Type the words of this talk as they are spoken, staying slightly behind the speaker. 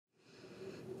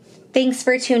Thanks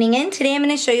for tuning in. Today I'm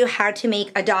going to show you how to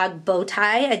make a dog bow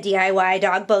tie, a DIY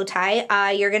dog bow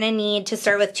tie. You're going to need to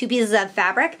start with 2 pieces of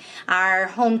fabric. Our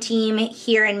home team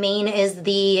here in Maine is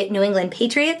the New England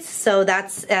Patriots, so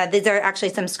that's these are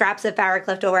actually some scraps of fabric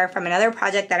left over from another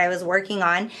project that I was working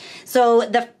on. So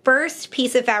the first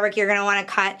piece of fabric you're going to want to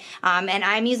cut, and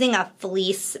I'm using a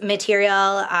fleece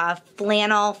material.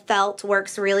 Flannel felt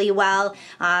works really well.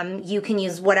 You can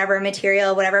use whatever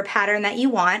material, whatever pattern that you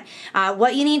want.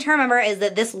 What you need to remember is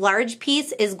that this large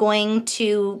piece is going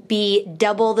to be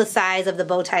double the size of the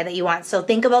bow tie that you want. So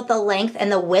think about the length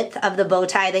and the width of the bow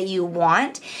tie that you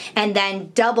want, and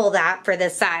then double that for the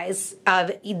size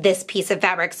of this piece of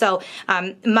fabric. So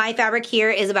my fabric here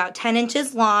is about 10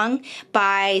 inches long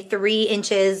by 3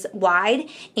 inches wide,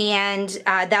 and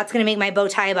that's going to make my bow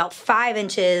tie about 5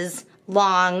 inches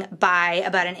long by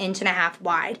about 1.5 inches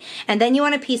wide. And then you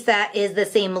want a piece that is the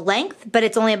same length, but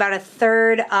it's only about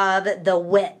 1/3 of the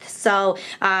width. So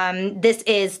this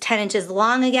is 10 inches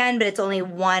long again, but it's only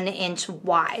 1 inch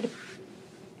wide.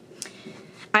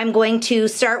 I'm going to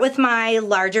start with my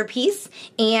larger piece,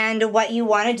 and what you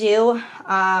want to do,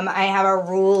 I have a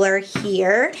ruler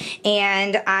here,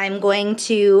 and I'm going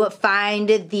to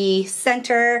find the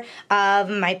center of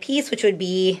my piece, which would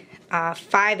be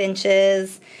 5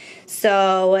 inches.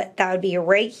 So that would be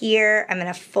right here. I'm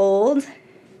going to fold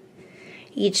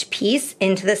each piece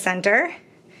into the center.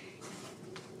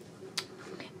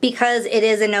 Because it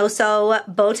is a no-sew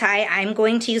bow tie, I'm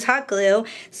going to use hot glue.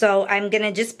 So I'm going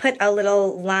to just put a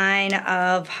little line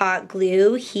of hot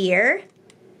glue here.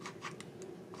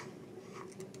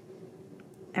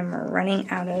 I'm running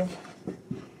out of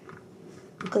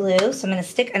glue, so I'm going to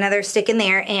stick another stick in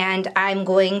there, and I'm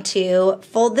going to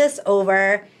fold this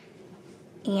over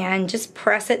and just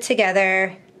press it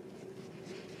together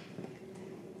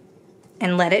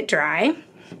and let it dry.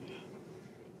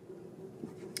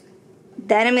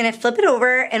 Then I'm going to flip it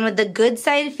over, and with the good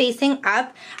side facing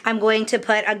up, I'm going to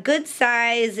put a good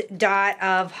size dot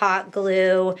of hot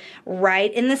glue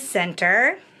right in the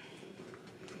center.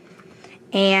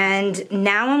 And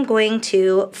now I'm going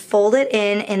to fold it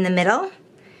in the middle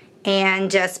and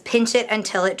just pinch it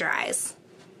until it dries.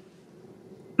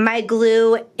 My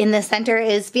glue in the center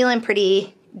is feeling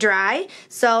pretty dry,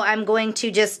 so I'm going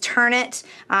to just turn it.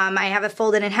 I have it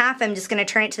folded in half. I'm just going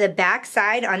to turn it to the back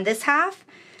side on this half.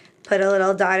 Put a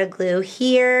little dot of glue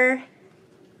here,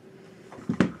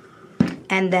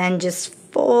 and then just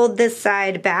fold this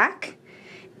side back,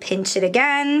 pinch it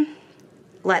again,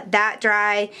 let that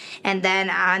dry, and then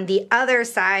on the other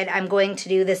side I'm going to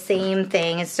do the same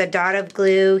thing. It's a dot of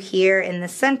glue here in the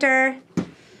center,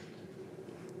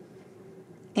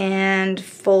 and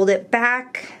fold it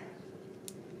back.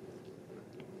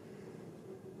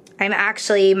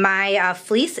 My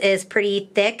fleece is pretty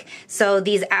thick, so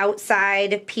these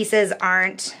outside pieces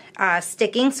aren't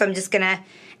sticking, so I'm just gonna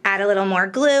add a little more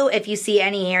glue. If you see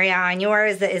any area on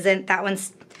yours that isn't, that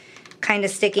one's kind of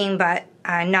sticking, but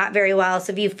not very well.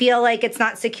 So if you feel like it's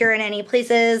not secure in any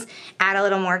places, add a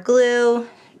little more glue.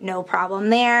 No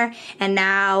problem there. And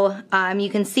now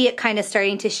you can see it kind of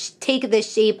starting to take the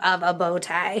shape of a bow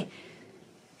tie.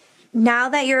 Now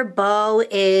that your bow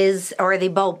is, or the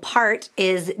bow part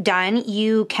is done,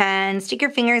 you can stick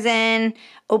your fingers in,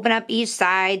 open up each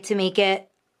side to make it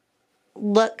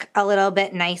look a little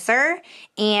bit nicer,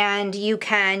 and you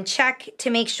can check to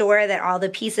make sure that all the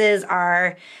pieces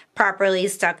are properly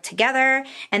stuck together.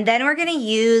 And then we're going to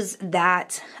use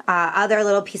that other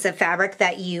little piece of fabric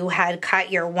that you had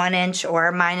cut your 1 inch, or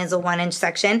mine is a 1 inch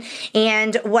section.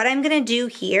 And what I'm going to do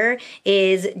here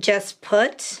is just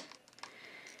put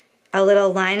a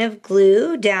little line of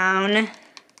glue down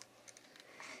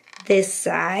this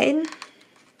side.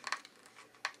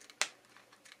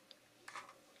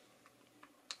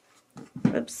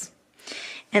 Oops.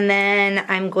 And then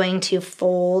I'm going to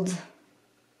fold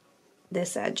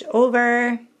this edge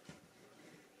over.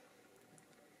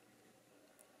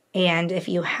 And if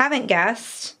you haven't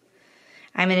guessed,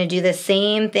 I'm going to do the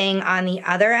same thing on the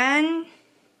other end,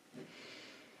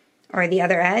 or the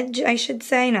other edge, I should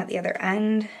say, not the other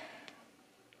end.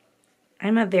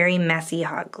 I'm a very messy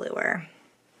hot gluer.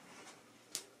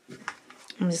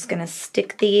 I'm just going to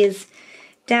stick these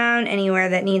down anywhere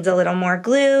that needs a little more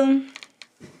glue.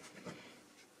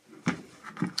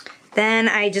 Then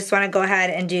I just want to go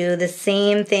ahead and do the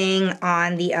same thing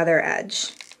on the other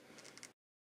edge.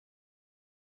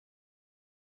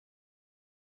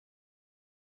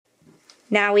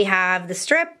 Now we have the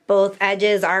strip. Both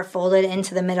edges are folded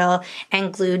into the middle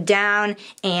and glued down.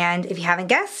 And if you haven't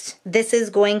guessed, this is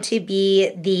going to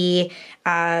be the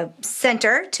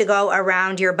center to go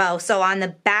around your bow. So on the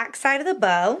back side of the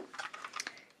bow,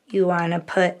 you want to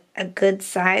put a good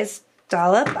sized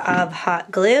dollop of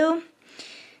hot glue.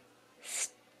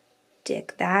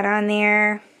 Stick that on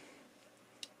there.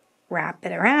 Wrap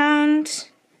it around.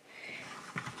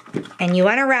 And you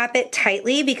want to wrap it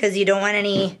tightly because you don't want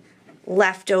any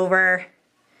leftover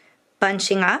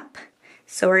bunching up.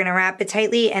 So we're going to wrap it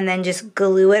tightly and then just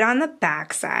glue it on the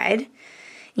back side.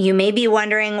 You may be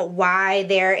wondering why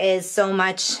there is so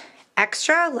much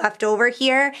extra left over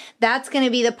here. That's going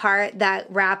to be the part that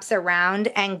wraps around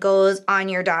and goes on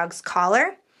your dog's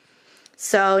collar.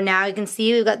 So now you can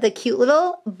see we've got the cute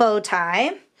little bow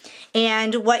tie.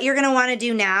 And what you're going to want to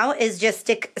do now is just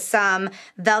stick some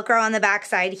Velcro on the back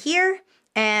side here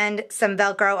and some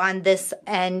Velcro on this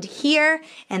end here,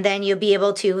 and then you'll be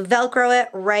able to Velcro it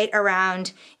right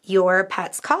around your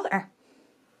pet's collar.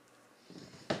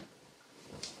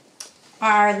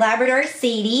 Our Labrador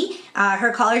Sadie,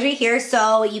 her collar's right here,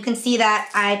 so you can see that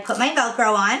I put my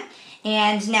Velcro on,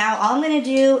 and now all I'm going to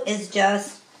do is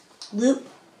just loop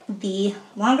the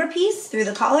longer piece through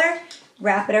the collar,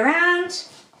 wrap it around,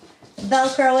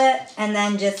 Velcro it, and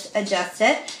then just adjust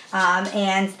it.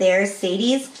 And there's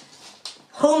Sadie's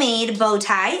homemade bow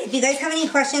tie. If you guys have any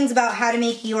questions about how to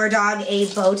make your dog a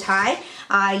bow tie,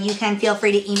 you can feel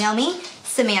free to email me,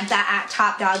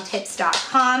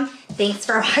 Samantha@topdogtips.com. Thanks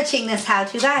for watching this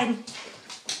how-to guide.